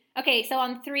Okay, so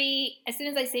on 3, as soon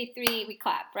as I say 3, we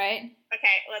clap, right?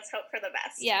 Okay, let's hope for the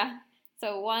best. Yeah.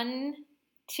 So 1,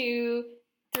 2,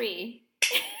 3.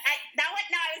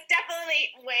 I was definitely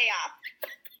way off.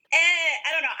 I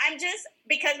don't know. I'm just,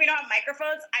 because we don't have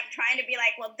microphones, I'm trying to be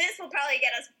like, well, this will probably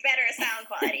get us better sound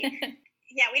quality.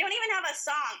 Yeah, we don't even have a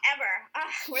song ever.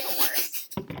 We're the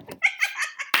worst.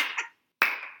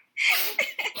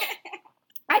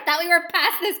 I thought we were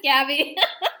past this, Gabby.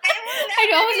 I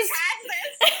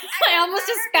almost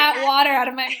just spat water out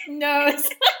of my nose. This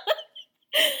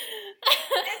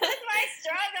is my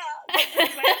struggle.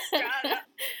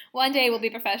 One day we'll be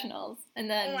professionals, and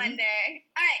then one day.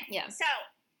 All right. Yeah. So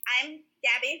I'm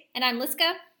Gabby, and I'm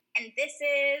Liska, and this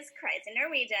is Crazy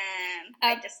Norwegian.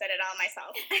 I just said it all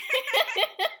myself.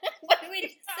 What do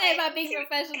we say about being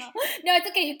professional? No, it's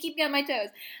okay. You keep me on my toes.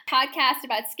 Podcast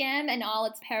about Scam and all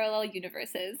its parallel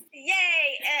universes.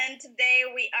 Yay! And today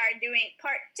we are doing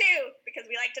part 2, because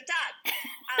we like to talk,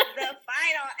 of the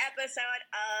final episode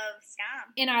of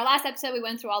Scam. In our last episode, we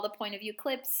went through all the point of view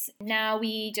clips. Now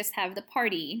we just have the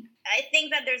party. I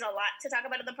think that there's a lot to talk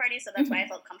about at the party, so that's why I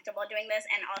felt comfortable doing this,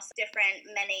 and also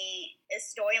many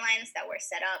storylines that were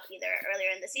set up either earlier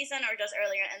in the season or just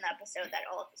earlier in the episode that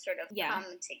all sort of come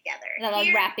together. That are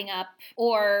wrapping up,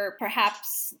 or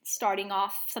perhaps starting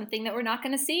off something that we're not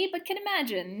going to see, but can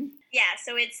imagine. Yeah,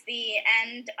 so it's the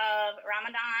end of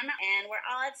Ramadan, and we're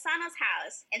all at Sana's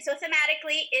house. And so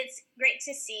thematically, it's great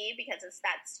to see, because it's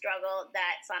that struggle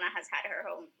that Sana has had her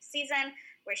whole season,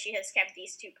 where she has kept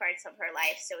these 2 parts of her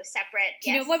life so separate.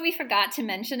 You know what we forgot to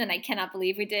mention, and I cannot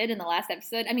believe we did in the last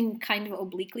episode? I mean, kind of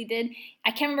obliquely did.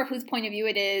 I can't remember whose point of view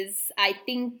it is. I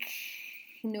think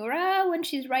Noura, when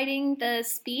she's writing the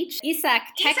speech. Isak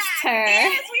texts her.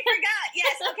 Yes, we forgot.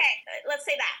 Yes, okay. Let's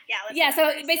say that. Yeah,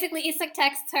 so basically Isak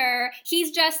texts her.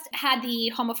 He's just had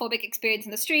the homophobic experience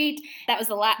in the street. That was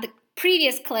the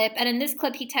previous clip, and in this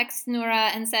clip he texts Noura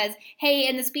and says, hey,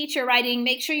 in the speech you're writing,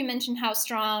 make sure you mention how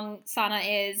strong Sana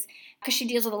is, because she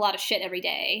deals with a lot of shit every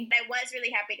day. I was really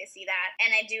happy to see that,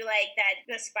 and I do like that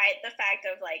despite the fact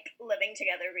of, like, living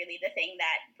together, really the thing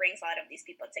that brings a lot of these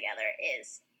people together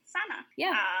is Sana.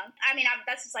 Yeah.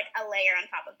 That's just like a layer on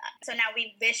top of that. So now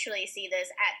we visually see this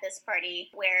at this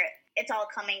party where it's all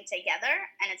coming together,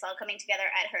 and it's all coming together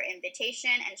at her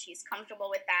invitation, and she's comfortable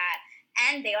with that.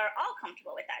 And they are all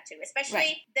comfortable with that too,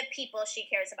 especially the people she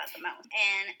cares about the most.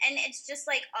 And it's just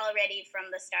like already from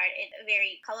the start, it's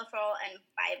very colorful and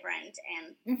vibrant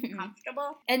and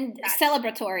comfortable. And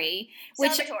celebratory.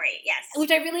 Yes.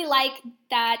 Which I really like,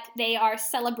 that they are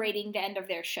celebrating the end of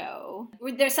their show.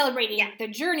 They're celebrating the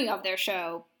journey of their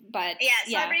show, but...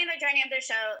 celebrating the journey of their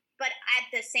show, but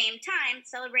at the same time,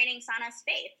 celebrating Sana's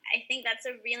faith. I think that's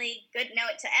a really good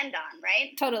note to end on,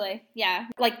 right? Totally, yeah.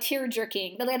 Like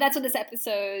tear-jerking. That's what this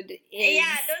episode is.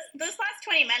 Yeah, those last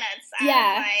 20 minutes, I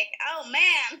was like, oh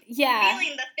man,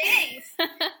 feeling the things.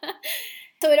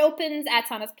 So it opens at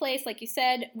Sana's place, like you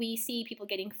said. We see people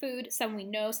getting food. Some we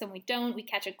know, some we don't. We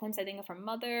catch a glimpse, I think, of her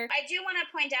mother. I do want to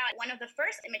point out one of the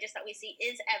first images that we see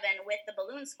is Evan with the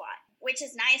balloon squad, which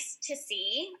is nice to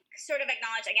see. Sort of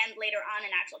acknowledge, again, later on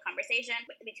in actual conversation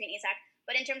between Isak.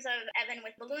 But in terms of Evan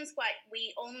with balloon squad,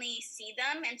 we only see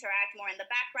them interact more in the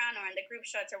background or in the group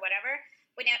shots or whatever.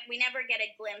 We never get a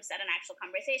glimpse at an actual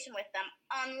conversation with them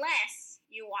unless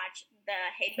you watch the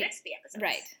Hey Bixby episodes.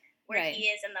 Right. Where he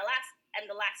is in the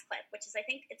last clip, which is, I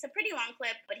think, it's a pretty long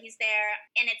clip, but he's there,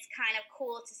 and it's kind of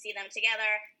cool to see them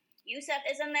together. Yusuf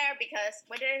is in there because,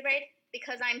 what did I write?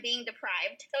 Because I'm being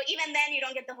deprived. So even then, you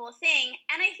don't get the whole thing,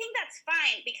 and I think that's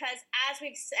fine, because as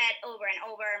we've said over and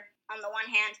over, on the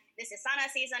one hand, this is Sana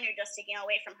season, you're just taking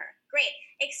away from her. Great,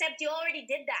 except you already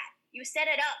did that. You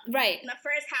set it up in the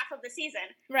first half of the season.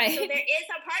 Right. So there is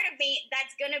a part of me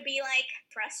that's going to be, like,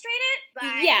 frustrated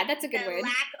by that's a good word.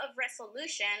 Lack of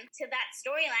resolution to that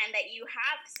storyline that you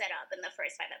have set up in the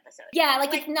first 5 episodes. Yeah,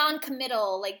 like it's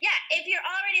non-committal. Like, yeah, if you're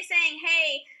already saying,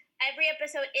 hey, every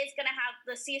episode is going to have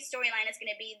the C storyline is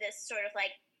going to be this sort of,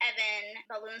 like, Evan,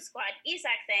 Balloon Squad,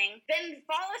 Isak thing, then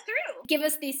follow through. Give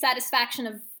us the satisfaction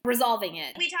of resolving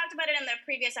it. We talked about it in the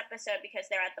previous episode because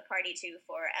they're at the party too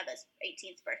for Eva's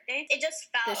 18th birthday. It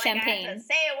just felt like champagne. I had to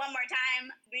say it one more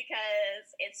time because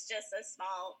it's just a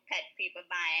small pet peeve of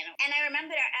mine. And I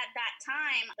remember at that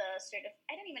time, the sort of,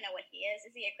 I don't even know what he is.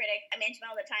 Is he a critic? I mention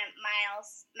all the time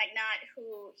Miles McNaught,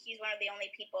 who he's one of the only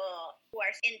people who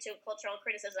are into cultural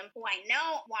criticism who I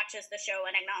know watches the show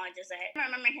and acknowledges it. I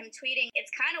remember him tweeting,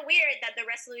 it's kind of weird that the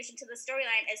resolution to the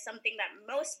storyline is something that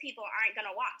most people aren't going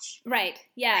to watch. Right,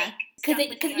 yeah. Because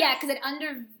it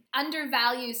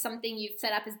undervalues something you've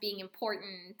set up as being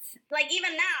important. Like,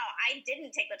 even now, I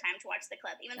didn't take the time to watch the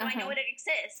clip, even though I know it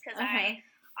exists, because I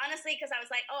honestly, because I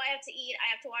was like, oh, I have to eat, I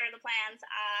have to water the plants,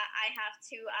 I have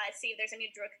to see if there's a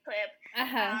new Druk clip.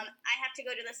 I have to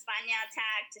go to the Spania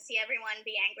tag to see everyone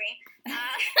be angry.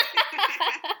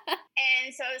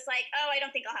 And so I was like, oh, I don't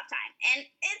think I'll have time. And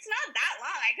it's not that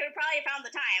long. I could have probably found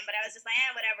the time, but I was just like,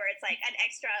 whatever. It's like an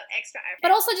extra effort. But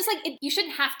also just like, you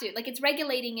shouldn't have to. Like, it's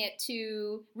regulating it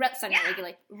to,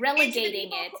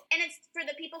 relegating it. And it's for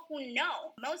the people who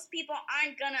know. Most people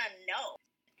aren't gonna know.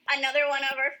 Another one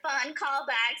of our fun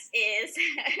callbacks is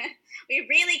we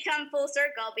really come full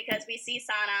circle because we see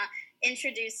Sana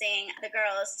introducing the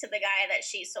girls to the guy that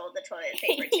she sold the toilet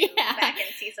paper to back in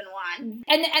season 1.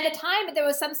 And at the time, there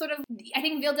was some sort of, I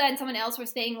think Vilda and someone else were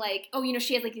saying like, oh,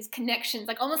 she has like these connections,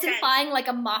 like almost implying like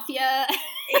a mafia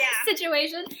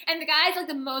situation. And the guy's like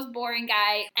the most boring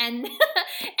guy. And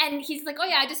and he's like, oh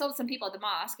yeah, I just sold some people at the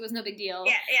mosque. It was no big deal.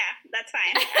 Yeah, that's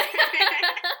fine.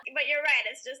 But you're right.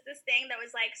 It's just this thing that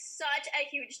was like such a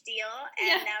huge deal.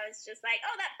 And now it's just like,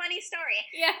 oh, that funny story.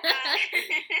 Yeah.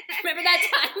 Remember that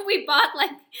time we bought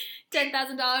like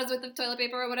 $10,000 worth of toilet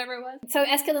paper or whatever it was? So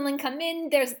Eskild and Lynn come in.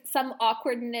 There's some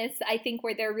awkwardness, I think,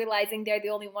 where they're realizing they're the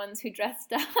only ones who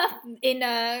dressed up in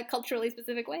a culturally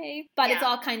specific way. But it's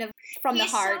all kind of from the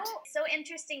heart. So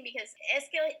interesting because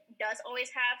Eskild does always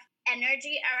have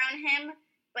energy around him,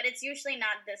 but it's usually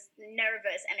not this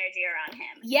nervous energy around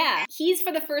him. Yeah. He's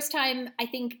for the first time, I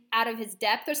think, out of his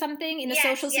depth or something in a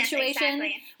social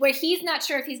situation where he's not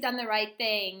sure if he's done the right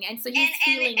thing. And so he's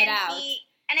feeling it out.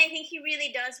 And I think he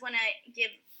really does want to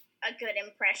give a good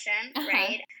impression,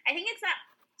 right? I think it's that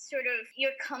sort of,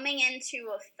 you're coming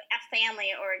into a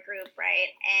family or a group,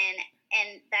 right?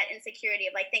 And that insecurity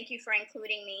of like, thank you for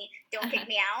including me, don't kick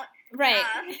me out. Right.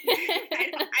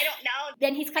 I don't know.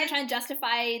 Then he's kind of trying to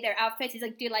justify their outfits. He's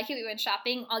like, do you like it? We went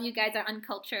shopping. All you guys are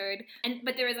uncultured.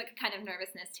 But there is like a kind of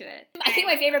nervousness to it. I think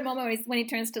my favorite moment was when he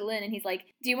turns to Lynn and he's like,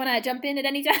 do you want to jump in at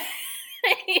any time?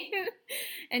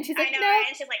 And she's like, no.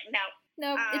 And she's like, no.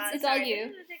 No, it's all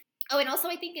you. Oh, and also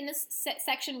I think in this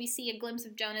section we see a glimpse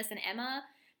of Jonas and Emma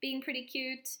being pretty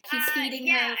cute. He's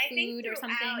feeding her food or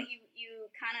something. You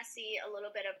kind of see a little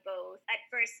bit of both. At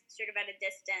first, sort of at a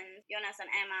distance, Jonas and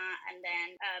Emma, and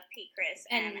then Pete, Chris,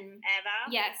 and Eva.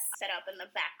 Yes. Set up in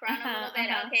the background a little bit.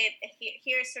 Okay,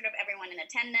 here's sort of everyone in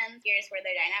attendance. Here's where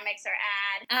their dynamics are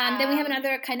at. Then we have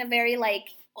another kind of very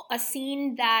like a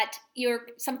scene that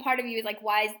some part of you is like,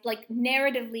 why is, like,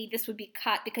 narratively this would be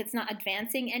cut because it's not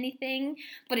advancing anything,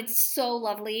 but it's so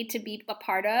lovely to be a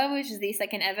part of, which is the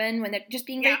Isak and Evan when they're just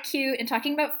being very cute and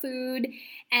talking about food,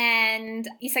 and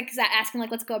Isak is asking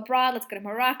like, let's go abroad, let's go to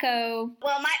Morocco.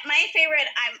 Well, my favorite,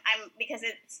 I'm because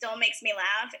it still makes me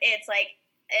laugh, it's like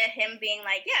him being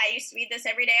like, yeah, I used to read this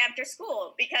every day after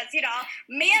school because,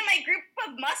 me and my group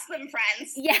of Muslim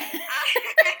friends. Yeah.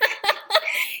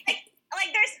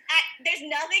 Like there's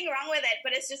nothing wrong with it,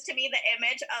 but it's just to me the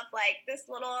image of like this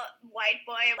little white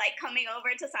boy like coming over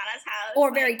to Sana's house,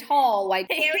 or like, very tall white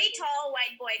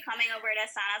boy coming over to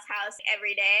Sana's house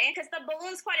every day because the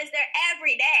balloon squad is there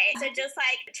every day. So just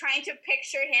like trying to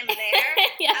picture him there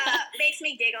makes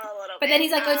me giggle a little bit. But then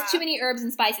he's like, oh, it's too many herbs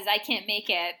and spices, I can't make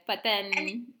it. But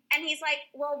then. And he's like,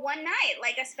 well, one night,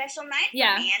 like a special night for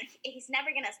me. And he's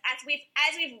never going to, as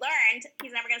we've learned,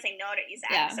 he's never going to say no to Isak.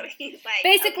 Yeah. So he's like,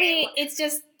 basically, it's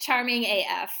just charming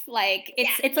AF. Like,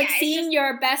 it's like seeing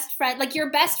your best friend, like you're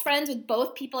best friends with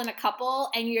both people in a couple,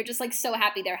 and you're just like so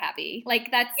happy they're happy. Like,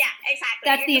 that's, exactly.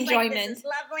 That's the enjoyment. Like, this is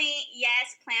lovely.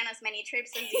 Yes, plan as many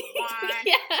trips as you want.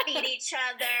 Feed each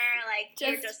other. Like,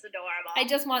 you're just adorable. I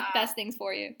just want best things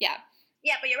for you. Yeah.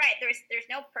 Yeah, but you're right. There's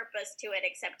no purpose to it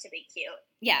except to be cute.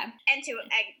 Yeah. And to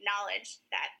acknowledge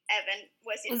that Evan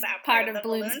was in fact part of the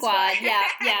Balloon Squad.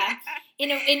 Yeah.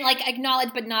 In like acknowledge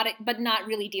but not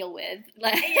really deal with. Yeah,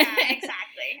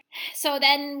 exactly. So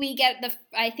then we get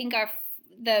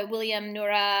the William,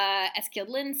 Noura, Eskild,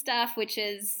 Lynn stuff, which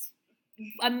is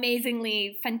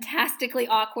amazingly, fantastically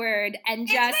awkward and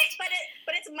just.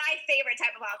 But it's my favorite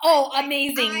type of awkward. Oh, like,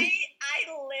 amazing! I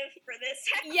live for this.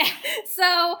 Yeah.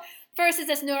 So. First is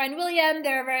this Noura and William.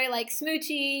 They're very, like,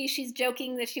 smoochy. She's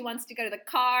joking that she wants to go to the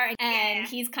car, and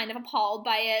he's kind of appalled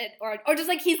by it. Or just,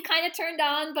 like, he's kind of turned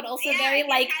on, but also very,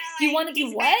 like, you want to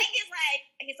do what? I think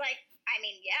he's like, I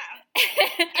mean,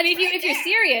 yeah. I mean, if you're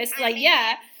serious,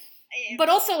 yeah. But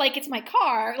also, like, it's my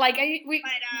car. Like,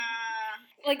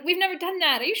 like, we've never done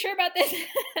that. Are you sure about this?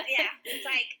 Yeah. It's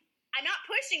like, I'm not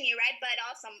pushing you, right? But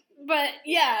also... But,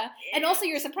 yeah. And also,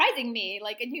 you're surprising me,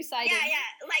 like, a new side. Yeah.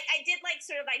 Like, I did, like,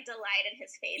 sort of, like, delight in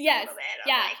his face a little bit.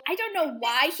 Yeah. Like, I don't know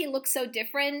why he looks so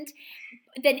different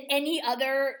than any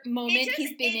other moment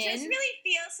he's been in. It just really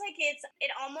feels like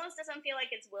it almost doesn't feel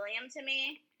like it's William to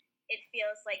me. it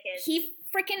feels like it's... He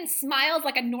freaking smiles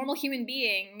like a normal human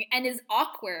being and is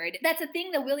awkward. That's a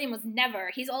thing that William was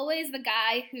never. He's always the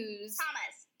guy who's...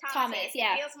 Thomas, Hayes.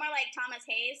 yeah. It feels more like Thomas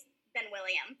Hayes than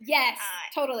William. Yes,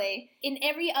 totally. In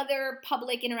every other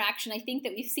public interaction I think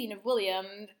that we've seen of William,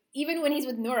 even when he's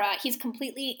with Noura, he's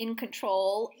completely in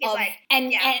control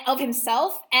and of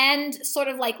himself and sort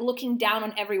of like looking down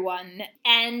on everyone.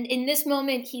 And in this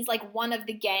moment, he's like one of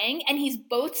the gang, and he's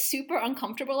both super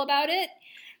uncomfortable about it.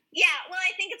 Yeah, well,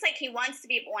 I think it's like he wants to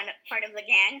be one part of the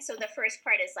gang, so the first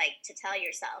part is like to tell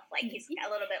yourself, like he's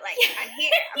a little bit like, I'm here,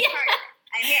 I'm part of it.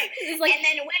 I'm here. Like, and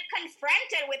then when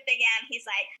confronted with the gang, he's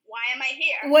like, why am I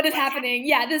here? What is happening?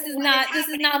 Yeah, this is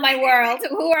not my world.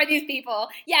 Who are these people?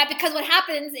 Yeah, because what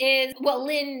happens is, well,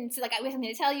 Lynn, so like, we have something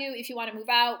to tell you. If you want to move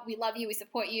out, we love you, we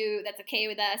support you, that's okay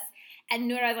with us. And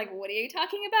Noura's like, what are you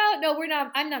talking about? No,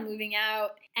 I'm not moving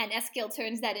out. And Eskil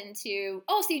turns that into,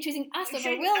 oh, so you're choosing us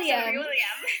over William.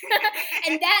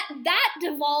 And that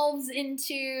devolves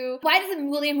into, why doesn't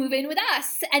William move in with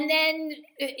us? And then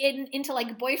into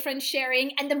like boyfriend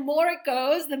sharing. And the more it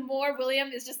goes, the more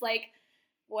William is just like,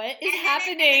 what is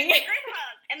happening?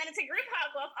 And then it's a group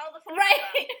hug of all the four right,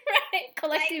 of them. Right,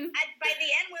 collective. Like, by the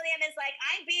end, William is like,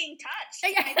 I'm being touched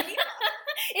by people.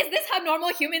 Is this how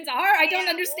normal humans are? I don't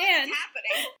understand. What's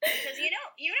happening? Because you know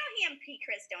he and P.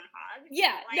 Chris don't hug.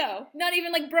 Yeah, like, no, not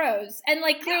even like bros. And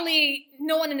like clearly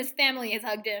no one in his family has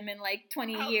hugged him in like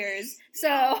 20 years.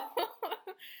 So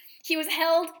he was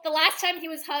held, the last time he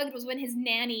was hugged was when his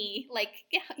nanny,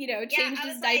 changed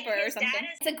his diaper or something.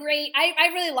 It's a great,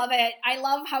 I really love it. I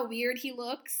love how weird he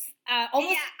looks.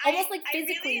 Almost like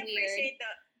physically I really appreciate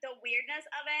the weirdness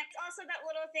of it. It's also that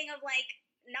little thing of like,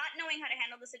 not knowing how to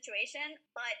handle the situation,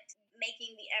 but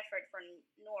making the effort for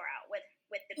Noura with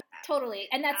the... Totally.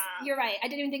 And that's, you're right. I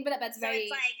didn't even think about that. That's very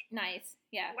like, nice.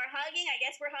 Yeah. We're hugging, I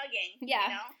guess we're hugging. Yeah.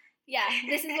 You know? Yeah.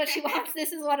 This is what she wants.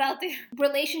 This is what I'll do.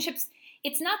 Relationships,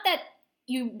 it's not that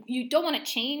you don't want to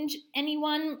change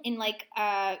anyone in like,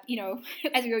 as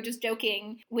we were just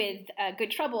joking with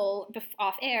Good Trouble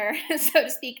off air, so to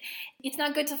speak. It's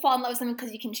not good to fall in love with someone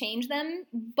because you can change them,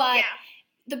 but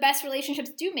the best relationships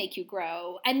do make you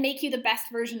grow and make you the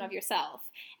best version of yourself.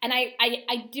 And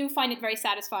I do find it very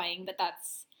satisfying that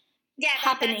that's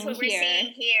happening that's what we're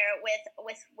seeing here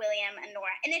with William and Noura.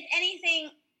 And if anything,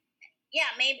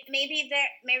 maybe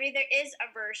there is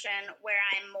a version where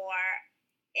I'm more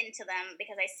into them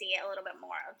because I see a little bit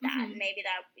more of that. Mm-hmm. Maybe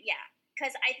that,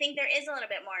 because I think there is a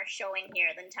little bit more showing here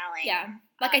than telling. Yeah,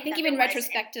 like I think even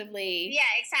retrospectively.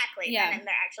 Exactly. Than in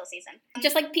their actual season.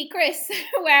 Just like Pete Chris,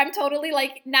 where I'm totally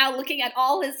like now looking at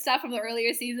all his stuff from the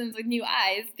earlier seasons with new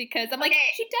eyes because I'm like,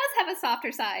 he does have a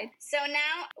softer side. So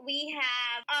now we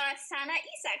have a Sana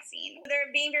Isak scene. They're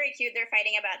being very cute. They're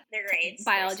fighting about their grades.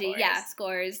 Biology,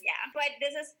 scores. Yeah, but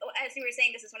this is, as you were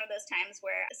saying, this is one of those times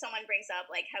where someone brings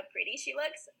up like how pretty she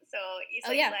looks. So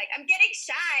Isak's like, I'm getting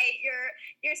shy.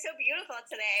 You're so beautiful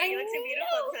today. You look so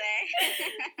beautiful today.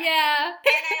 Yeah.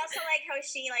 And I also like how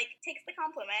she like takes the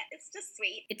compliment. It's just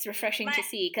sweet. It's refreshing to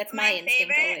see. That's my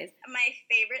instinct always. My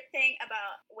favorite thing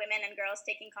about women and girls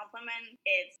taking compliment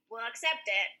is we'll accept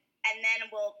it and then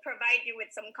we'll provide you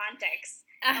with some context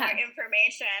or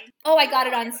information. Oh, I got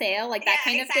it on sale, like that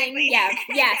kind of thing. Yeah.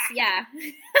 Yes. Yeah.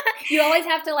 You always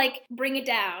have to like bring it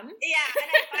down. Yeah, and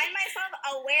I find myself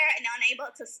aware and unable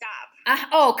to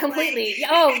stop. Completely.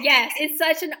 Yes. It's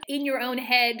such an in your own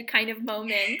head kind of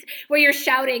moment where you're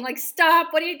shouting like,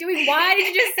 stop, what are you doing? Why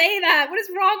did you just say that? What is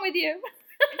wrong with you?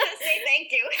 Just say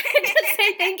thank you. Just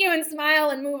say thank you and smile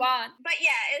and move on. But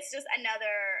yeah, it's just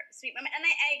another sweet moment. And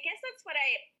I guess that's what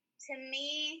to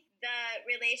me, the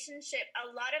relationship, a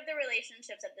lot of the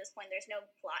relationships at this point, there's no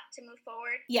plot to move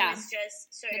forward. Yeah. It's just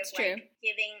sort of like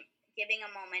giving a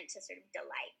moment to sort of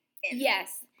delight in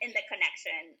the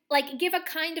connection. Like give a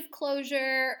kind of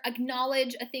closure,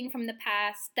 acknowledge a thing from the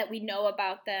past that we know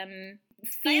about them.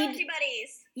 Biology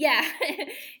buddies. Yeah.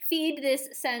 Feed this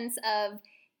sense of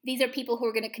these are people who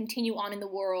are going to continue on in the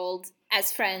world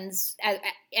as friends,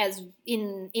 as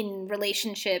in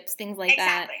relationships, things like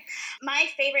that. Exactly. My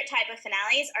favorite type of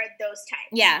finales are those types.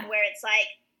 Yeah. Where it's like,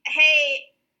 hey,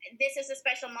 this is a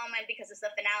special moment because it's the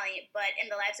finale, but in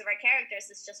the lives of our characters,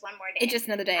 it's just one more day. It's just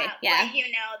another day, But you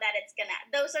know that it's gonna,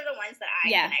 those are the ones that I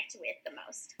connect with the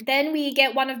most. Then we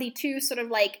get one of the two sort of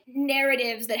like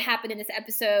narratives that happen in this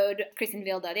episode, Chris and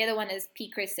Vilde. The other one is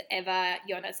P. Chris, Eva,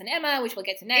 Jonas, and Emma, which we'll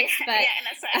get to next. But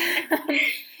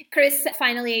Chris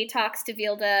finally talks to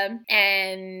Vilde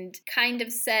and kind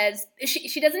of says,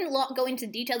 she doesn't go into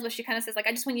details, but she kind of says like,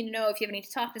 I just want you to know if you ever need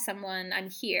to talk to someone, I'm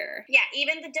here. Yeah,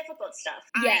 even the difficult stuff.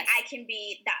 Yeah. Yes. I can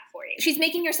be that for you. She's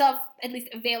making herself at least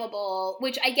available,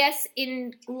 which I guess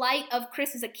in light of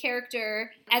Chris as a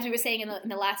character, as we were saying in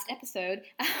the last episode,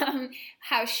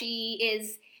 how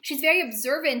she's very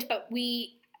observant, but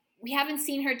we haven't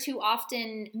seen her too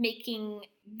often making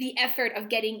the effort of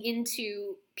getting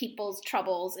into people's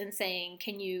troubles and saying,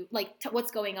 can you,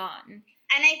 what's going on?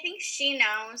 And I think she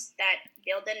knows that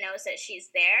Vilde knows that she's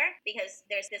there because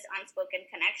there's this unspoken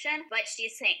connection. But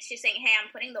she's saying, hey, I'm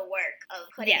putting the work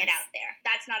of putting it out there.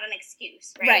 That's not an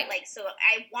excuse, right? So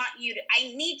I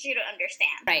need you to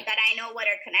understand that I know what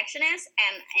our connection is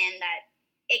and that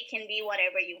it can be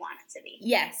whatever you want it to be.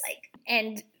 Yes.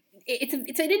 And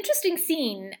it's an interesting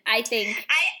scene, I think.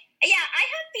 I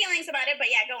have feelings about it, but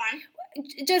yeah, go on.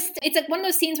 Just, it's like one of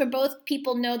those scenes where both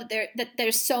people know that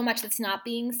there's so much that's not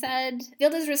being said.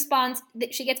 Vilda's response,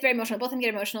 she gets very emotional. Both of them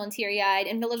get emotional and teary-eyed.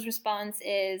 And Vilda's response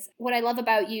is, what I love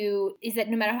about you is that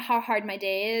no matter how hard my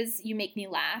day is, you make me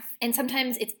laugh. And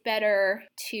sometimes it's better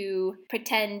to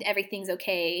pretend everything's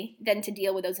okay than to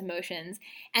deal with those emotions.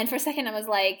 And for a second, I was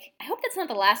like, I hope that's not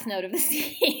the last note of the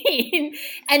scene.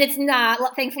 And it's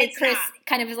not. Thankfully, Chris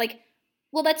kind of is like,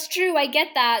 well, that's true. I get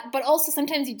that. But also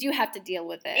sometimes you do have to deal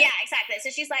with it. Yeah, exactly. So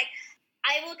she's like,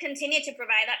 I will continue to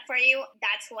provide that for you.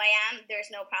 That's who I am.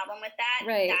 There's no problem with that.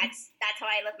 Right. That's how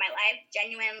I live my life.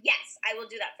 Genuine. Yes, I will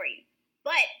do that for you.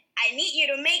 But I need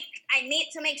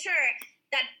to make sure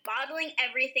that bottling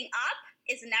everything up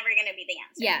is never going to be the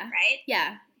answer. Yeah. Right?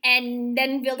 Yeah. And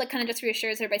then Vilde kind of just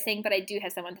reassures her by saying, but I do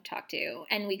have someone to talk to.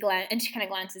 And and she kind of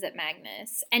glances at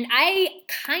Magnus. And I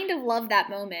kind of love that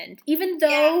moment, even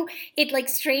though it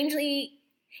strangely,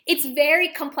 it's very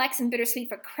complex and bittersweet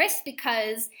for Chris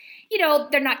because,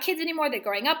 they're not kids anymore. They're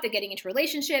growing up. They're getting into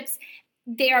relationships.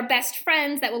 They are best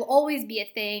friends. That will always be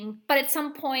a thing. But at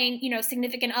some point,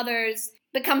 significant others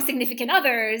become significant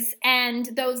others. And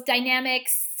those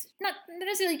dynamics not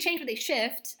necessarily change, but they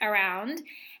shift around.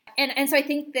 And so I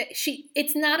think that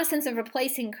it's not a sense of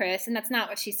replacing Chris, and that's not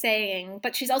what she's saying,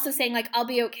 but she's also saying, I'll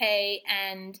be okay,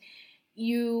 and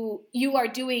you are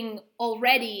doing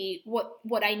already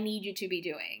what I need you to be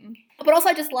doing. But also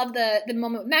I just love the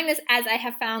moment with Magnus, as I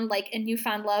have found, a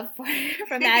newfound love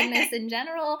for Magnus in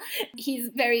general. He's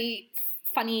very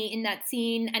funny in that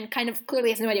scene, and kind of clearly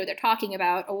has no idea what they're talking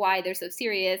about or why they're so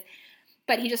serious,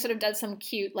 but he just sort of does some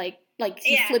cute,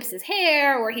 he flips his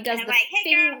hair, or he does the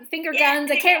finger guns.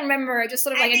 I can't remember. Just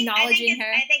sort of acknowledging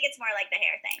her. I think it's more like the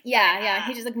hair thing. Yeah.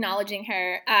 He's just acknowledging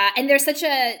her. And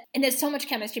there's so much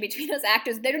chemistry between those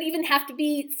actors. They don't even have to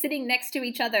be sitting next to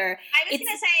each other. I was going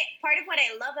to say, part of what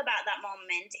I love about that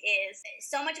moment is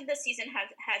so much of the season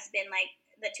has been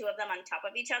the two of them on top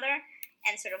of each other.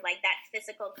 And sort of that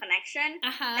physical connection.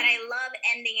 And I love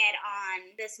ending it on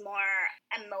this more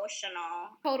emotional.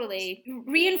 Totally.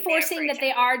 Reinforcing that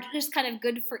they are just kind of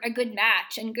good for a good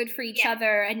match and good for each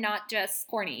other and not just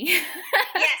corny.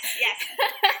 Yes.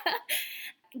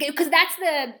 Because that's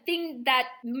the thing that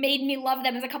made me love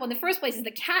them as a couple in the first place, is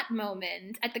the cat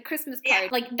moment at the Christmas party.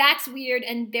 That's weird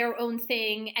and their own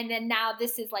thing, and then now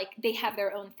this is they have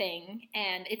their own thing,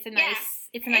 and it's a nice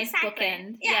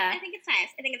bookend. Yeah, I think it's nice.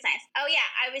 Oh yeah,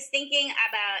 I was thinking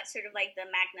about sort of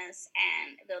the Magnus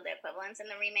and Vilde equivalents in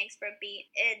the remakes for Beat.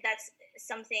 That's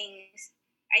something.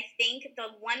 I think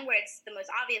the one where it's the most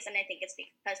obvious, and I think it's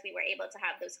because we were able to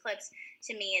have those clips,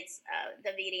 to me it's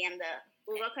the Vidi and the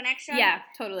Ugo connection. Yeah,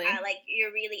 totally.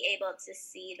 You're really able to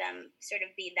see them sort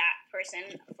of be that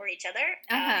person for each other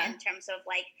in terms of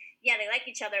they like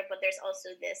each other, but there's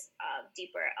also this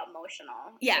deeper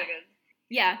emotional sort of.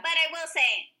 Yeah. But I will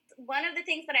say, one of the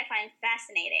things that I find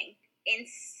fascinating, in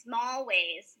small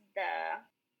ways,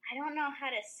 I don't know how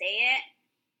to say it,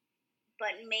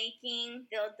 but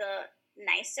making Vilde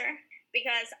nicer,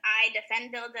 because I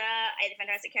defend Vilde, I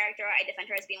defend her as a character, I defend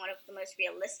her as being one of the most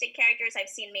realistic characters I've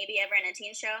seen maybe ever in a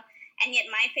teen show, and yet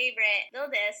my favorite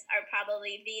Vildes are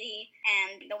probably Vidi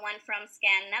and the one from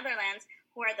Scan Netherlands,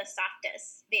 who are the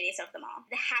softest Vidis of them all.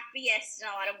 The happiest in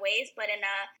a lot of ways, but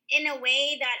in a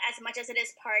way that, as much as it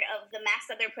is part of the mask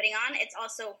that they're putting on, it's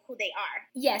also who they are.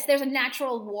 Yes, there's a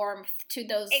natural warmth to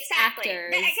those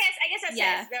actors. I guess that's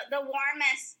it.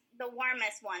 The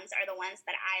warmest ones are the ones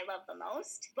that I love the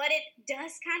most. But it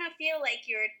does kind of feel like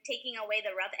you're taking away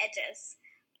the rough edges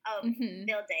of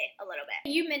Vilde a little bit.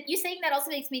 You saying that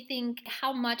also makes me think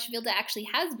how much Vilde actually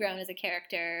has grown as a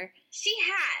character. She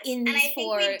has, and I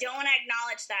think we don't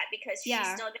acknowledge that because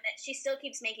she still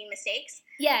keeps making mistakes.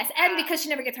 Yes, and because she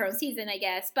never gets her own season, I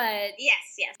guess. But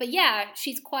yes. But yeah,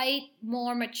 she's quite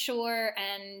more mature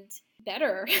and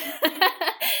better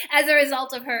as a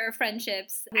result of her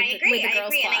friendships with, I agree. with the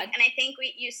girls' squad. And I think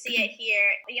you see it here.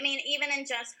 I mean, even in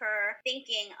just her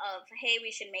thinking of, hey,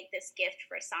 we should make this gift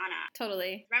for Sana.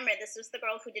 Totally. Remember, this was the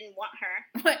girl who didn't want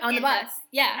her. On the bus.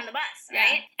 Yeah. On the bus,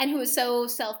 right? And who was so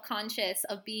self-conscious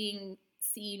of being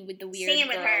seen with the weird Seen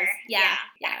girls. with her. Yeah.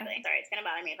 Exactly. Sorry, it's going to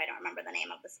bother me if I don't remember the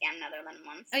name of the Scam Netherlands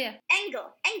ones. Oh, yeah.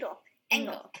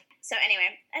 Angle. So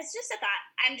anyway, it's just a thought.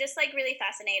 I'm just like really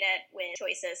fascinated with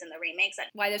choices in the remakes.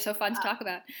 Why they're so fun to talk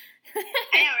about.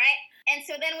 I know, right? And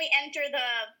so then we enter the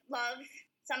love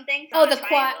something. The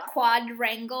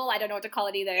quadrangle. I don't know what to call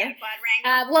it either. Yeah,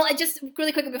 quadrangle. Well, just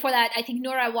really quickly before that, I think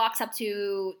Noura walks up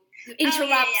to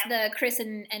interrupts the Chris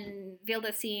and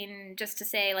Vilde scene just to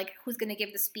say, like, who's going to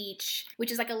give the speech,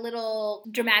 which is like a little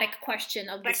dramatic question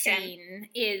of the scene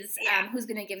is who's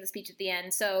going to give the speech at the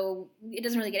end. So it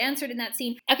doesn't really get answered in that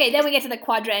scene. Okay, then we get to the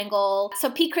quadrangle. So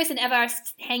Pete, Chris, and Eva are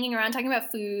hanging around talking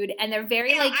about food, and they're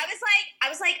very I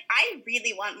was like, I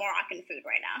really want Moroccan food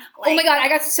right now. Like, oh my god, I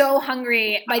got so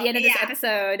hungry by the end of this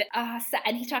episode.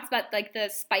 And he talks about like the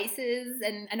spices,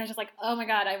 and I was just like, oh my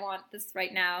god, I want this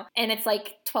right now. And it's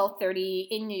like 12:30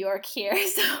 in New York here,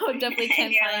 so definitely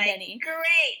can't find any.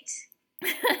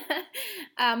 Great.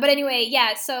 But anyway,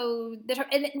 yeah, so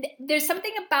there's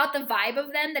something about the vibe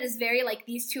of them that is very like,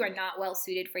 these two are not well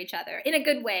suited for each other in a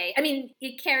good way. I mean,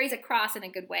 it carries across in a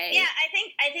good way. Yeah,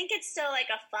 I think it's still like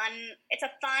it's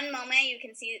a fun moment. You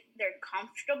can see they're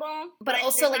comfortable. But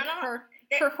also like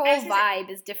her whole vibe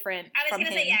is different from him.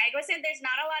 I was gonna say there's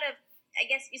not a lot of, I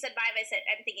guess you said vibe,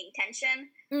 I'm thinking tension.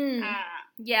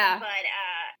 Yeah. But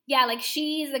yeah, like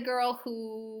she's the girl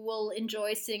who will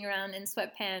enjoy sitting around in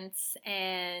sweatpants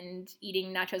and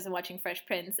eating nachos and watching Fresh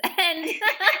Prince,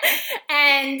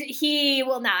 and he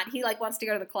will not. He like wants to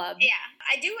go to the club. Yeah,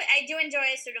 I do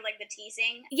enjoy sort of like the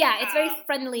teasing. Yeah, it's very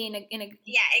friendly in a.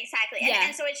 Yeah, exactly.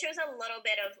 And so it shows a little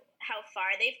bit of how far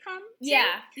they've come.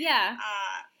 Yeah.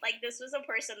 Like this was a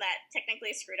person that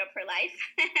technically screwed up her life.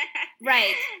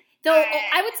 Right. Though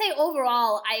I would say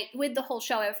overall, with the whole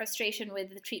show, I have frustration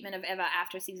with the treatment of Eva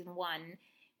after season 1,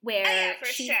 where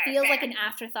she feels like an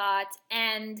afterthought,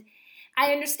 and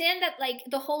I understand that like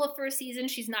the whole of first season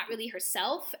she's not really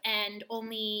herself, and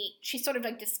she's sort of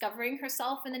like discovering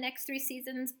herself in the next 3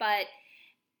 seasons,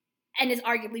 and is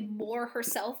arguably more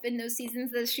herself in those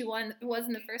seasons than she was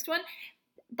in the first one.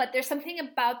 But there's something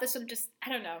about the sort of just, I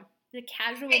don't know, the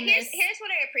casualness. Here's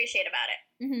what I appreciate about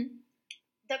it. Mm-hmm.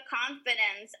 The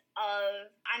confidence of,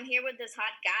 I'm here with this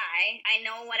hot guy. I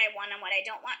know what I want and what I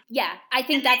don't want. Yeah, I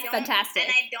think that's fantastic.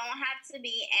 And I don't have to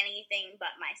be anything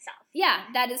but myself. Yeah,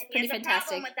 that is pretty fantastic. He has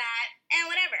a problem with that, and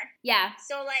whatever. Yeah.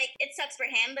 So, like, it sucks for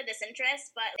him, the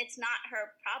disinterest, but it's not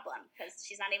her problem, because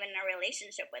she's not even in a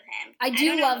relationship with him. I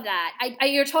do love that.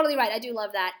 You're totally right. I do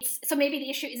love that. So maybe the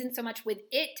issue isn't so much with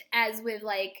it as with,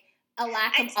 like, a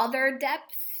lack of other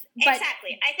depth. But,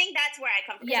 exactly. I think that's where I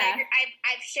come from. Yeah.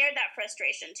 I've shared that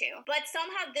frustration too. But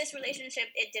somehow this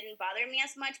relationship, it didn't bother me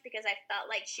as much because I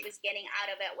felt like she was getting out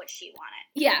of it what she wanted.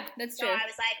 Yeah, that's true. So I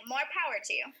was like, more power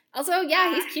to you. Also,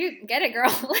 yeah, he's cute. Get it,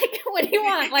 girl. Like, what do you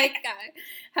want? Like,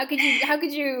 how could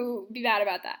you be mad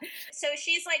about that? So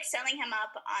she's like selling him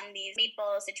up on these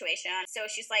meatball situations.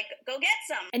 So she's like, go get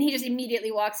some. And he just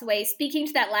immediately walks away, speaking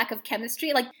to that lack of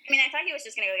chemistry. Like, I mean, I thought he was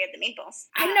just going to go get the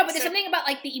meatballs. I don't know, but there's something about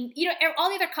like all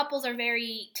the other couples are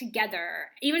very together.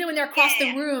 Even when they're across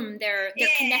the room, they're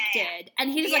connected. And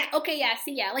he's like, okay, yeah,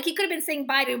 see ya. Like, he could have been saying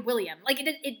bye to William. Like,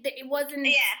 it wasn't.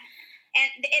 Yeah. And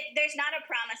there's not a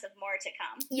promise of more to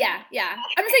come. Yeah.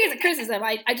 I'm not saying it's a criticism.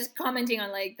 I just commenting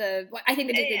on like I think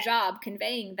they did a good job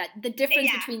conveying that the difference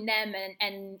between them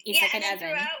and Isak and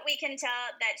Evan. Throughout we can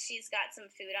tell that she's got some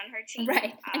food on her cheek.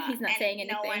 Right, and he's not saying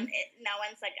anything. No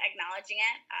one's like acknowledging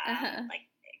it.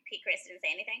 Like Pete Chris didn't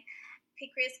say anything.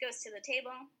 Pete Chris goes to the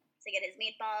table to get his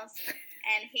meatballs,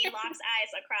 and he locks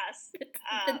eyes across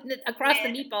the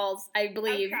meatballs, I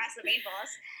believe. Across the meatballs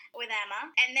with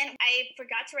Emma. And then I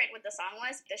forgot to write what the song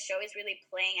was. The show is really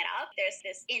playing it up. There's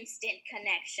this instant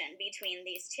connection between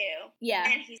these two. Yeah.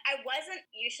 And I wasn't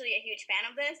usually a huge fan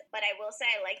of this, but I will say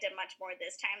I liked it much more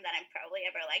this time than I probably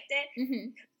ever liked it.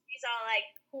 Mm-hmm. He's all like,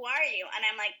 who are you? And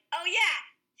I'm like, oh yeah,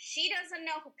 she doesn't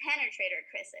know who Penetrator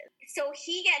Chris is. So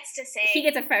he gets to say, he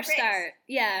gets a fresh Chris. start.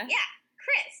 Yeah. Yeah.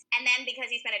 Chris. And then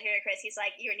because he's Penetrator Chris, he's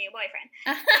like, your new boyfriend.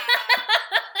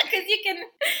 Because you can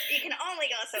only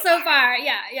go so far.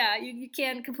 Yeah. You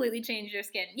can't completely change your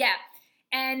skin. Yeah.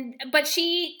 But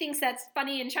she thinks that's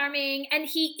funny and charming, and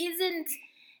he isn't,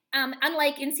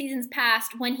 unlike in seasons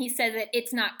past when he says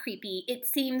it's not creepy. It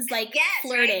seems like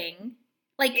flirting. Right.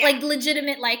 Like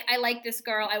legitimate, like, I like this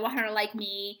girl, I want her to like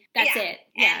me. That's it.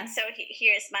 Yeah. And so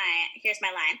here's my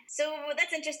line. So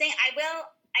that's interesting. I will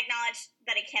acknowledge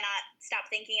that I cannot stop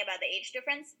thinking about the age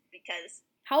difference because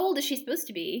How old is she supposed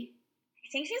to be? I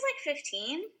think she's like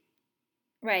 15.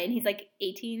 Right, and he's like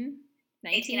 18,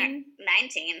 19? 18 or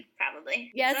 19,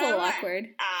 probably. Yeah, it's a little awkward.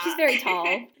 She's very tall.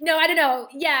 No, I don't know.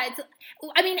 Yeah,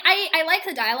 I mean, I like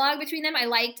the dialogue between them. I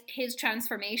liked his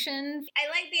transformation. I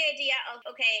like the idea of,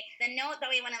 okay, the note that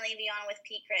we want to leave you on with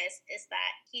Pete Chris is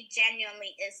that he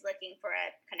genuinely is looking for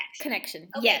a connection.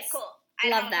 Okay, yes. Cool. I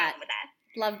love don't have a that. problem with that.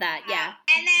 Love that, yeah.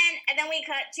 And then we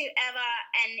cut to Eva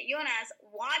and Jonas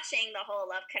watching the whole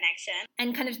love connection.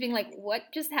 And kind of being like, what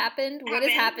just happened? What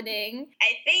is happening?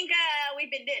 I think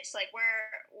we've been ditched. Like,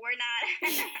 we're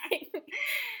not...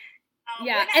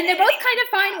 yeah, and they're both kind of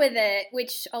fine with it,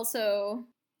 which also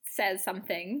says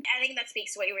something. I think that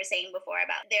speaks to what you were saying before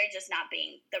about they're just not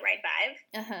being the right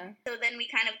vibe. Uh-huh. So then we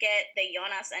kind of get the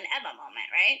Jonas and Eva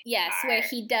moment, right? Yes, where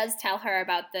he does tell her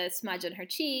about the smudge on her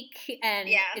cheek, and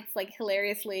it's like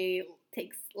hilariously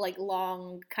takes like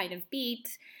long kind of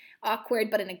beat, awkward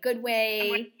but in a good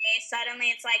way. Suddenly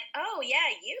it's like, oh yeah,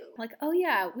 you. Like, oh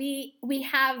yeah, we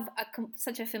have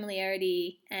such a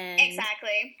familiarity. And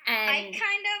exactly. And I kind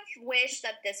of wish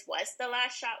that this was the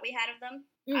last shot we had of them.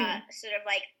 Sort of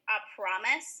like a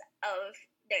promise of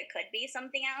there could be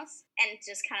something else, and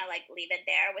just kind of like leave it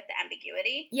there with the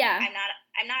ambiguity. Yeah, I'm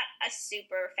not a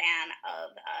super fan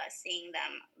of seeing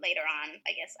them later on.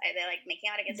 I guess are they like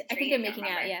making out against a tree? I think they're making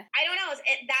out. Yeah, I don't know.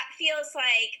 That feels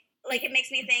like it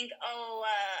makes me think. Oh,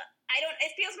 I don't.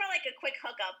 It feels more like a quick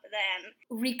hookup than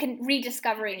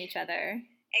rediscovering each other.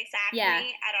 Exactly. Yeah.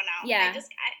 I don't know. Yeah.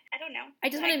 I don't know.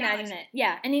 I just want to imagine it.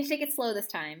 Yeah. And need to take it slow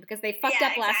this time because they fucked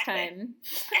up last time.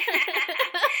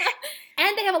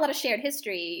 And they have a lot of shared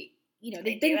history. You know,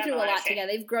 they've been through a lot together.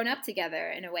 They've grown up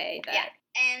together in a way that... Yeah.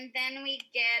 And then we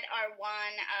get our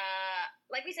one,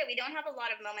 like we said, we don't have a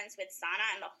lot of moments with Sana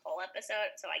in the whole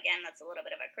episode. So again, that's a little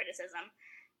bit of a criticism,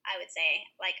 I would say.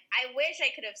 Like, I wish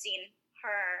I could have seen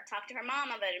her talk to her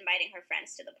mom about inviting her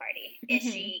friends to the party. Is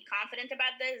she confident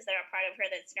about this? Is there a part of her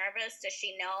that's nervous? Does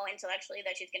she know intellectually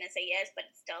that she's going to say yes, but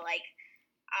it's still like,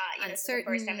 uncertain? This is the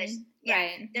first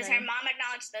time Does her mom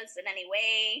acknowledge this in any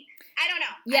way? I don't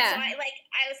know. Yeah. So I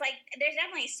was like, there's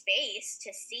definitely space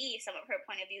to see some of her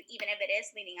point of view, even if it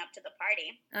is leading up to the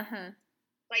party.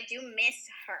 So I do miss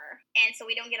her. And so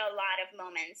we don't get a lot of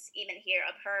moments even here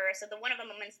of her. So one of the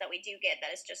moments that we do get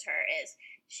that is just her is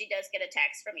she does get a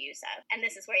text from Yusuf. And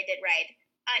this is where I did write,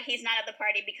 he's not at the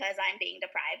party because I'm being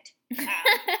deprived.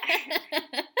 I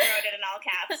wrote it in all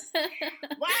caps.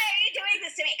 Why are you doing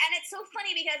this to me? And it's so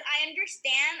funny because I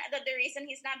understand that the reason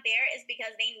he's not there is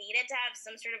because they needed to have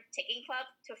some sort of ticking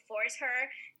clock to force her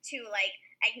to like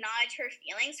acknowledge her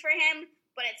feelings for him.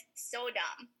 But it's so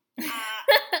dumb.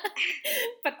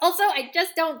 But also I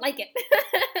just don't like it.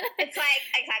 It's like,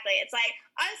 exactly, it's like,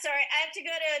 I'm sorry, I have to go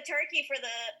to Turkey for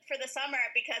the summer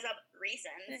because of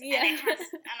reasons. Yeah. And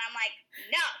I'm like,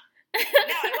 no,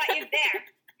 I want you there.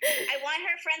 I want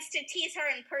her friends to tease her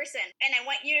in person, and I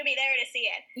want you to be there to see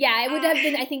it. Yeah, it would have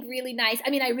been, I think, really nice. I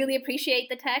mean, I really appreciate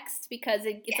the text because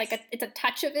it's like it's a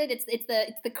touch of it. It's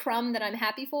the crumb that I'm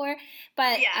happy for.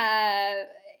 But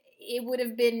it would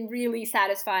have been really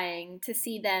satisfying to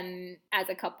see them as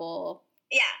a couple.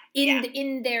 Yeah.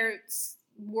 In their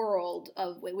world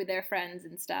with their friends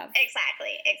and stuff.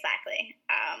 Exactly.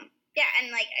 Yeah,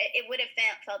 and like it would have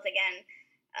felt again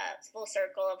full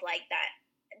circle of like that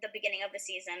the beginning of the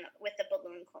season with the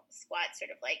balloon squad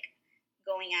sort of like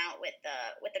going out with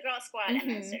the girl squad and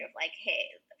then sort of like,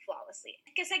 hey, flawlessly.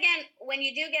 Because again, when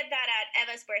you do get that at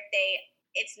Eva's birthday,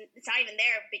 it's not even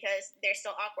there because they're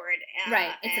still awkward.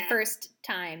 Right. It's the first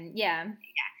time. Yeah.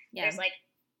 There's like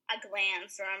a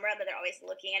glance. Remember that they're always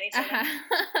looking at each other.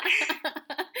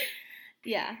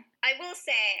 Yeah. I will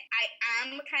say I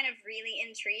am kind of really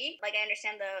intrigued. Like, I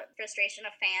understand the frustration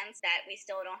of fans that we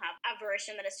still don't have a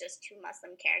version that is just two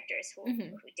Muslim characters who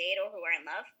date or who are in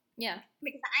love. Yeah.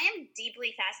 Because I am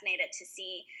deeply fascinated to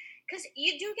see, because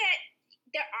you do get,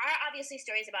 there are obviously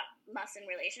stories about Muslim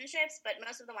relationships, but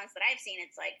most of the ones that I've seen,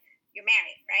 it's like, you're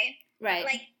married, right? Right.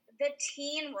 But like, the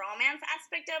teen romance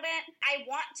aspect of it, I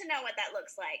want to know what that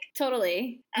looks like.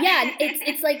 Totally. Yeah,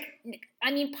 it's like, I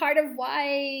mean, part of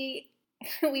why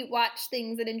we watch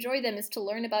things and enjoy them is to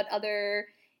learn about other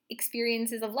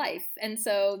experiences of life. And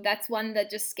so that's one that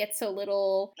just gets so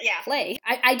little play.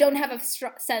 I don't have a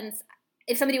sense,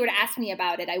 if somebody were to ask me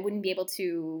about it, I wouldn't be able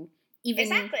to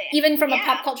even from a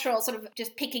pop cultural sort of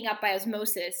just picking up by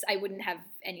osmosis, I wouldn't have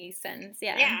any sense.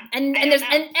 And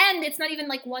it's not even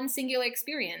like one singular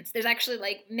experience. There's actually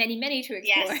like many to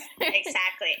explore. Yes,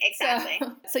 exactly.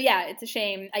 So yeah, it's a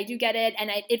shame. I do get it,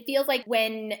 and it feels like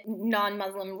when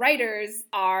non-Muslim writers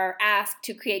are asked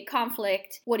to create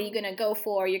conflict, what are you going to go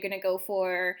for? You're going to go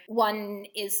for one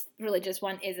is religious,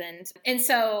 one isn't. And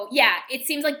so yeah, it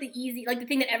seems like the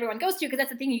thing that everyone goes to, because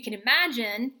that's the thing you can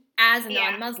imagine as a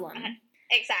non-Muslim.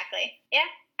 Exactly. Yeah,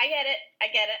 I get it.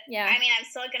 Yeah. I mean, I'm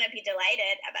still going to be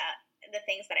delighted about the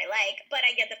things that I like, but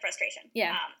I get the frustration.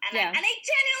 Yeah. And I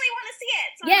genuinely want to see it.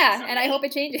 So and I hope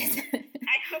it changes.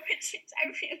 I hope it changes.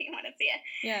 I really want to see it.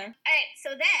 Yeah. All right,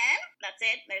 so then, that's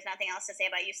it. There's nothing else to say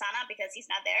about Usana because he's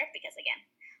not there, because, again,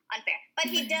 unfair. But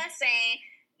he does say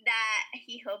that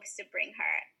he hopes to bring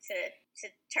her to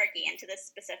Turkey and to this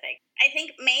specific. I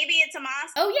think maybe it's a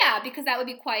mosque. Oh yeah, because that would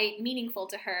be quite meaningful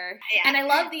to her. Yeah. And I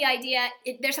love the idea.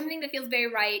 There's something that feels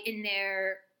very right in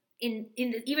their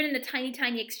even in the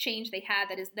tiny exchange they have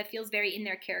that feels very in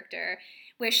their character,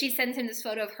 where she sends him this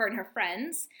photo of her and her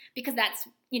friends, because that's,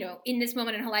 in this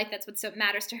moment in her life, that's what so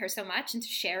matters to her so much, and to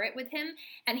share it with him.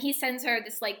 And he sends her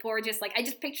this like gorgeous, like, I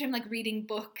just picture him like reading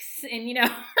books and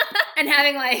and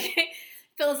having like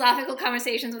philosophical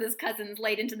conversations with his cousins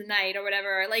late into the night or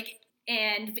whatever, like,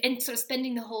 and sort of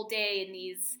spending the whole day in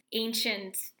these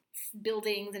ancient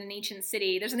buildings in an ancient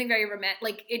city. There's something very romantic,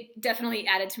 like, it definitely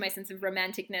added to my sense of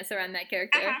romanticness around that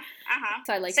character.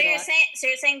 So I like it a lot. So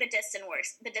you're saying the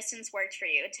distance worked for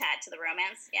you to add to the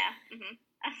romance? Yeah. Mm-hmm.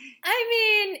 I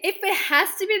mean, if it has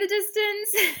to be the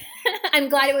distance, I'm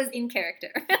glad it was in character.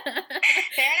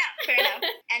 Fair enough.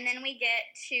 And then we get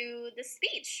to the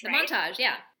speech, right? The montage,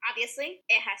 yeah. Obviously,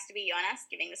 it has to be Jonas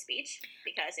giving the speech,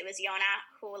 because it was Jonas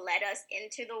who led us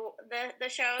into the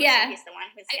show. Yeah. So he's the one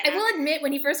who's I will admit,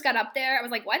 when he first got up there, I was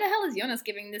like, why the hell is Jonas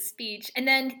giving this speech? And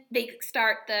then they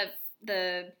start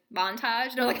the montage,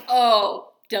 and they're like,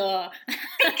 oh, duh.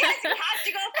 Because you have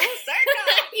to go full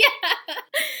circle. Yeah.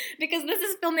 Because this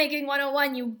is filmmaking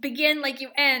 101. You begin like you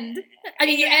end. I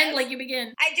mean, you end like you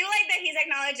begin. I do like that he's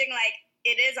acknowledging, like,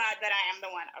 it is odd that I am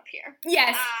the one up here.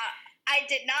 Yes. I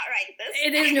did not write this.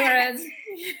 It is Noura's.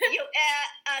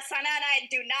 Sana and I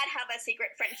do not have a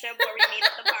secret friendship where we meet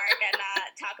at the park and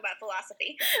talk about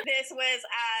philosophy. This was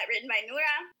written by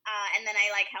Noura, and then I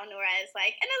like how Noura is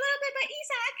like, and a little bit by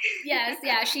Isaac. Yes,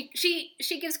 yeah.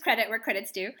 She gives credit where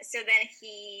credit's due. So then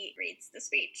he reads the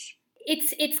speech.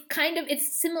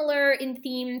 It's similar in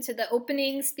theme to the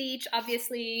opening speech.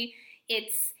 Obviously,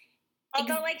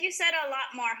 although, like you said, a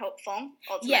lot more hopeful,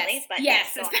 ultimately.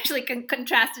 Yes, especially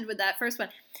contrasted with that first one.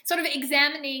 Sort of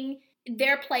examining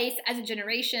their place as a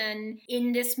generation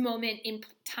in this moment in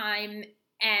time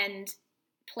and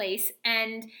place,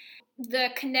 and the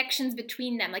connections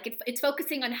between them. Like, it's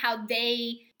focusing on how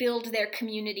they build their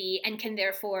community and can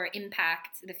therefore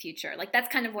impact the future. Like,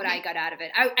 that's kind of what I got out of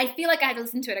it. I feel like I had to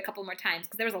listen to it a couple more times,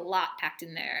 because there was a lot packed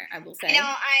in there, I will say.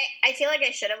 I feel like I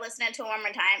should have listened to it one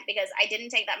more time, because I didn't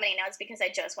take that many notes, because I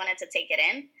just wanted to take it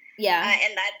in. Yeah.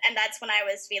 And that's when I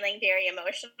was feeling very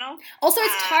emotional. Also,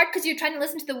 it's hard because you're trying to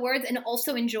listen to the words and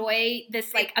also enjoy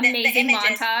this, like, amazing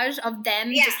montage of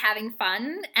them just having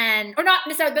fun, or not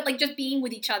necessarily, but, like, just being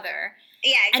with each other.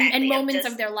 Yeah, exactly. And moments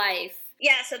of their life.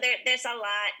 Yeah, so there's a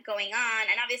lot going on,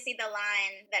 and obviously the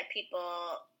line that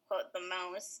people quote the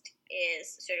most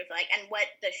is sort of like, and what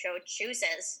the show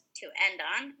chooses to end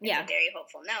on, is a very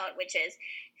hopeful note, which is,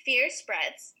 fear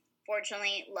spreads,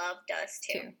 fortunately love does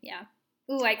too. Yeah.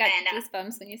 Ooh, I got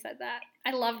goosebumps when you said that.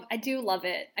 I do love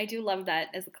it. I do love that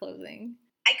as a closing.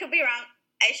 I could be wrong.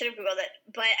 I should have Googled it,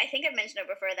 but I think I've mentioned it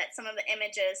before, that some of the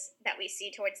images that we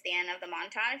see towards the end of the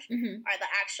montage are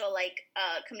the actual, like,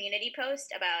 community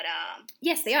post about...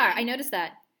 yes, they are. I noticed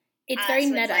that. It's very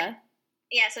meta.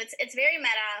 So it's very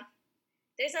meta.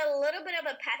 There's a little bit of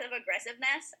a path of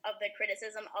aggressiveness of the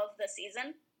criticism of the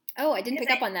season. Oh, I didn't pick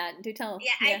up on that. Do tell.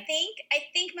 Yeah, I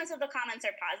think most of the comments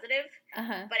are positive,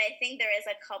 but I think there is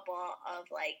a couple of,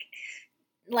 like,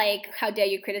 how dare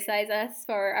you criticize us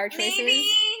for our choices? Maybe.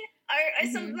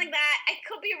 Or something like that. I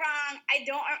could be wrong.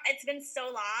 It's been so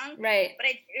long. Right. But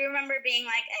I remember being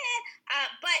like,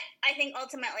 but I think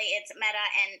ultimately it's meta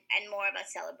and more of a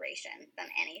celebration than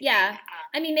anything. Yeah.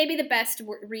 I mean, maybe the best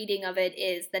reading of it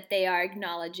is that they are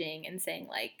acknowledging and saying,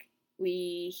 like,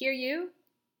 we hear you.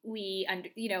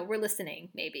 We're listening,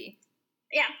 maybe.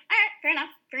 Yeah. All right.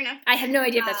 Fair enough. I have no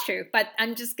idea if that's true, but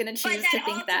I'm just going to choose to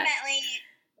think that. Ultimately,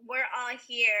 we're all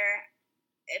here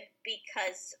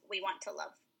because we want to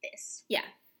love this. Yeah.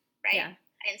 Right? Yeah.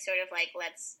 And sort of like,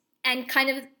 and kind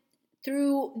of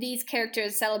through these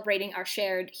characters celebrating our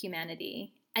shared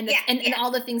humanity and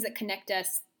all the things that connect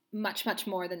us much, much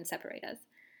more than separate us.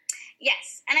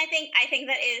 Yes, and I think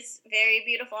that is very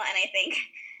beautiful, and I think,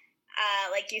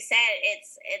 like you said,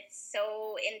 it's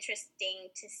so interesting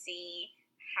to see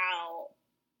how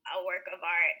a work of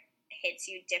art hits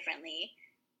you differently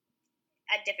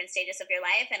at different stages of your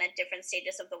life and at different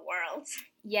stages of the world.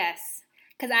 Yes,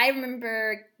 because I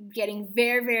remember getting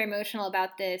very, very emotional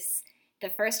about this the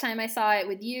first time I saw it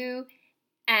with you.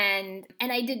 And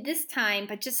I did this time,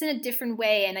 but just in a different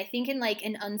way, and I think in like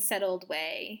an unsettled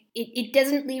way. It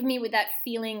doesn't leave me with that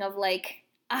feeling of like,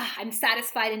 I'm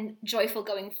satisfied and joyful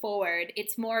going forward.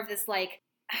 It's more of this like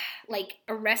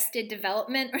arrested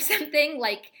development or something,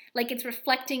 like it's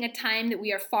reflecting a time that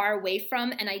we are far away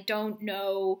from, and I don't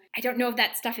know if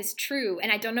that stuff is true,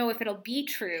 and I don't know if it'll be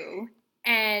true,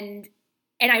 and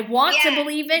I want to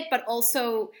believe it, but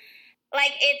also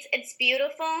like it's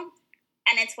beautiful.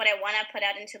 And it's what I want to put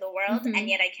out into the world, and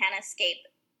yet I can't escape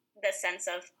the sense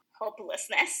of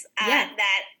hopelessness that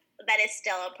is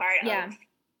still a part of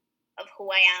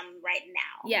who I am right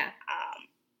now. Yeah,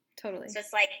 totally. So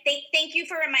it's like, thank you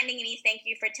for reminding me. Thank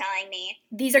you for telling me.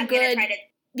 These are good.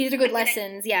 These are good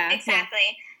lessons. Yeah, exactly.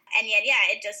 Yeah. And yet,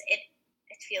 it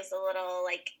feels a little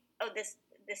like, oh, this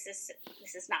is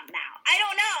not now. I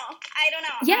don't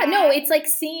know. Yeah, no, it's like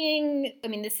seeing. I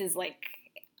mean, this is like,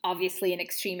 obviously an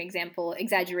extreme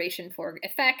exaggeration for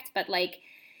effect, but like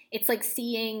it's like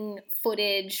seeing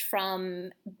footage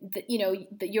from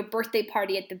your birthday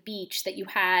party at the beach that you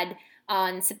had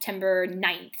on September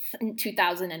 9th,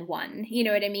 2001. You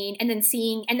know what I mean? And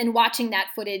then watching that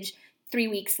footage 3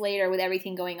 weeks later with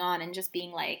everything going on and just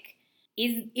being like,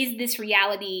 is this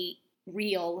reality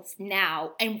real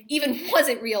now? And even was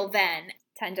it real then?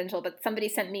 Tangential, but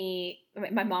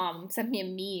my mom sent me a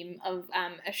meme of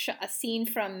a scene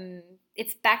from,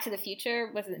 it's Back to the Future,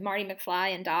 was it Marty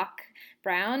McFly and Doc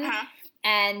Brown? Uh-huh.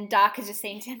 And Doc is just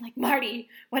saying to him, like, Marty,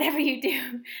 whatever you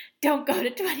do, don't go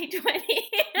to 2020.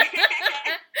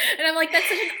 And I'm like, that's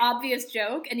such an obvious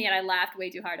joke, and yet I laughed way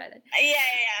too hard at it.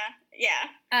 Yeah.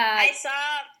 I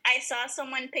saw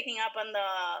someone picking up on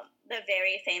the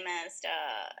very famous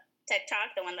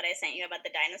TikTok, the one that I sent you about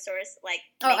the dinosaurs, like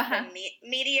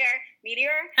meteor,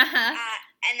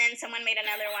 and then someone made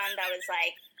another one that was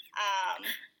like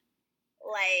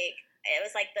it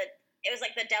was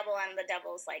like the devil and the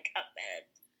devil's like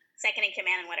second in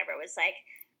command and whatever. It was like,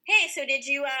 hey, so did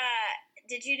you do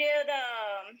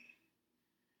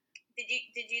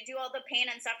all the pain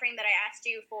and suffering that I asked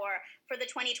you for the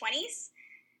 2020s?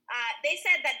 They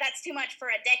said that that's too much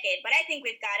for a decade, but I think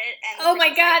we've got it. And oh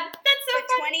my God, that's so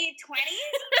funny.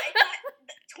 2020s? I thought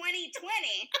 2020.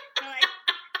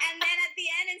 And then at the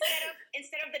end,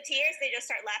 instead of the tears, they just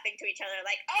start laughing to each other,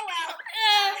 like, oh well.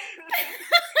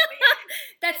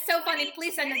 That's so funny.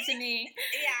 Please send it to me.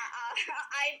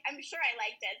 Yeah, I'm sure I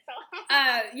liked it. So.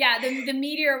 The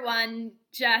meteor one,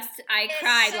 I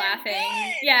cried so laughing.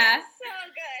 Good. Yeah, it's so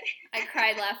good. I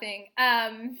cried laughing.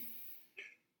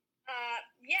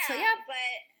 So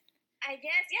but I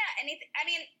guess, I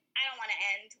don't want to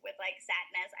end with like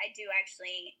sadness. I do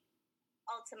actually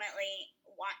ultimately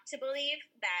want to believe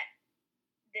that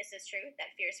this is true,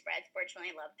 that fear spreads.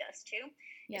 Fortunately, love does too.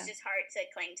 Yeah. It's just hard to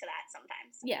cling to that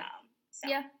sometimes. Yeah.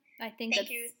 I think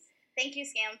thank you,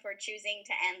 Scam, for choosing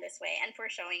to end this way and for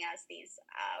showing us these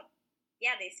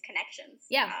connections.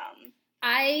 Yeah.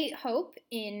 I hope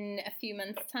in a few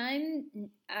months'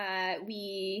 time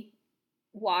we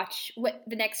watch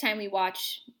the next time we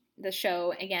watch the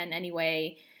show again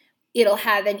anyway, it'll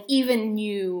have an even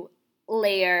new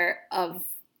layer of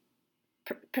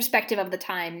perspective of the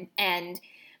time, and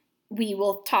we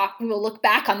will look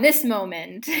back on this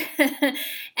moment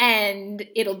and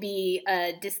it'll be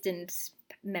a distant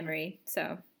memory.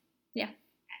 So yeah,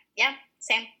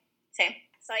 same. So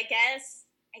I guess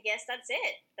that's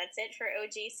it. That's it for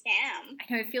OG Scam.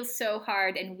 I know it feels so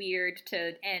hard and weird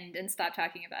to end and stop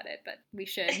talking about it, but we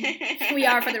should. We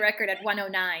are, for the record, at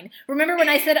 109. Remember when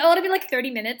I said, it'll be like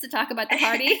 30 minutes to talk about the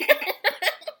party?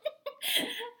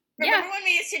 Remember when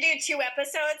we used to do 2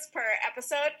 episodes per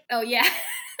episode? Oh, yeah.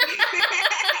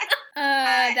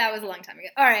 That was a long time ago.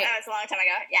 All right. That was a long time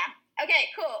ago, yeah.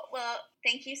 Okay, cool. Well,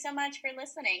 thank you so much for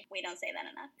listening. We don't say that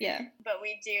enough. Yeah. But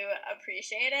we do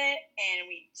appreciate it, and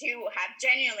we do have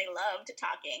genuinely loved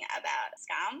talking about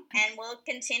Scam. And we'll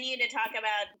continue to talk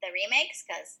about the remakes,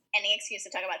 because any excuse to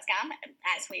talk about Scam,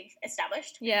 as we've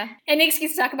established. Yeah. Any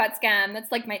excuse to talk about Scam.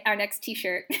 That's like our next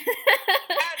t-shirt.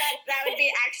 That would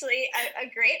be actually a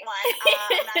great one.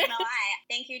 I'm not gonna lie.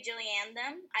 Thank you, Julianne.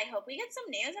 I hope we get some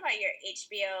news about your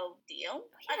HBO deal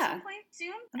at some point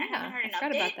soon. I haven't heard an update. I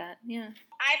forgot about that. Yeah.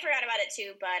 I forgot about it it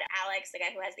too, but Alex, the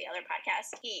guy who has the other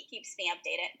podcast, he keeps me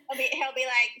updated. He'll be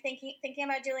like, thinking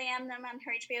about Julie Andem on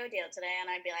her HBO deal today,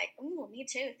 and I'd be like, ooh, me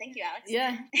too. Thank you, Alex.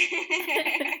 Yeah.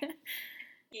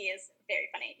 He is very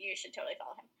funny. You should totally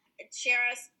follow him. Share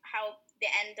us how the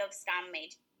end of Scum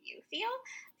made you feel.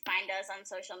 Find us on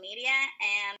social media,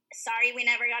 and sorry we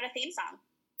never got a theme song.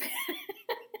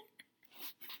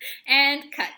 And cut.